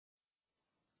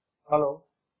Hello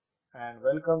and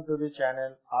welcome to the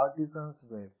channel Artisans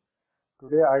Web.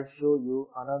 Today I show you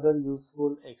another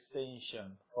useful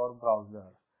extension for browser.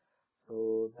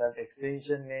 So that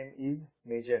extension name is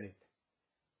MeasureIt.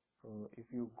 So if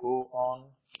you go on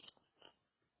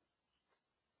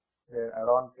the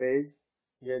add-on page,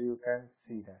 here you can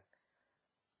see that.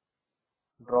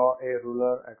 Draw a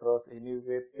ruler across any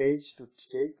web page to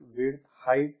check width,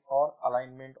 height or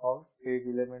alignment of page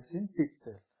elements in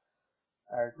pixel.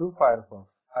 Add to Firefox.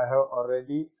 I have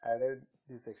already added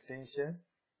this extension.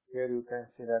 Here you can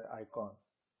see that icon.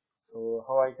 So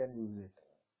how I can use it?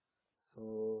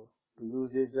 So to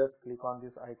use it, just click on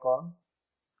this icon.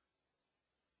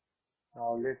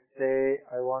 Now let's say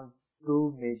I want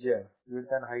to measure width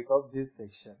and height of this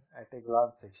section at a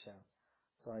glance section.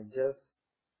 So I just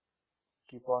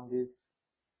keep on this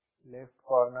left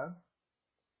corner.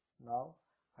 Now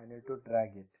I need to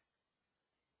drag it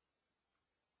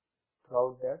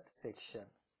throughout that section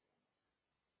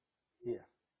here.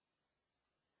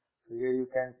 So here you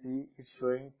can see it's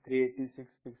showing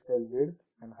 386 pixel width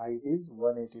and height is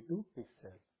 182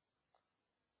 pixel.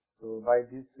 So by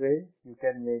this way you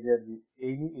can measure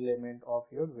any element of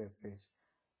your web page.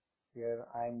 Here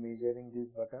I am measuring this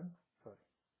button. Sorry.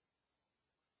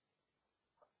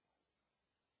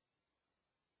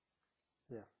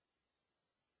 Yeah.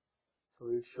 So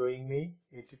it's showing me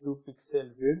 82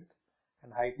 pixel width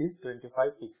and height is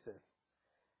 25 pixel.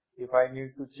 If I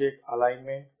need to check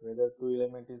alignment, whether two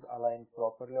element is aligned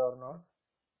properly or not,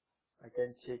 I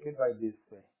can check it by this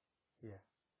way. Yeah.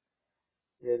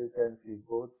 Here you can see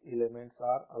both elements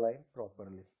are aligned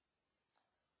properly.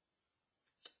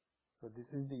 So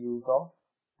this is the use of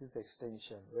this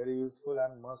extension. Very useful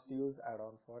and must use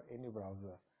add-on for any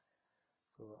browser.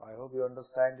 So I hope you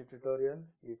understand the tutorial.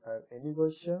 If you have any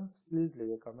questions, please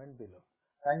leave a comment below.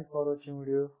 Thanks for watching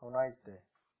video. Have a nice day.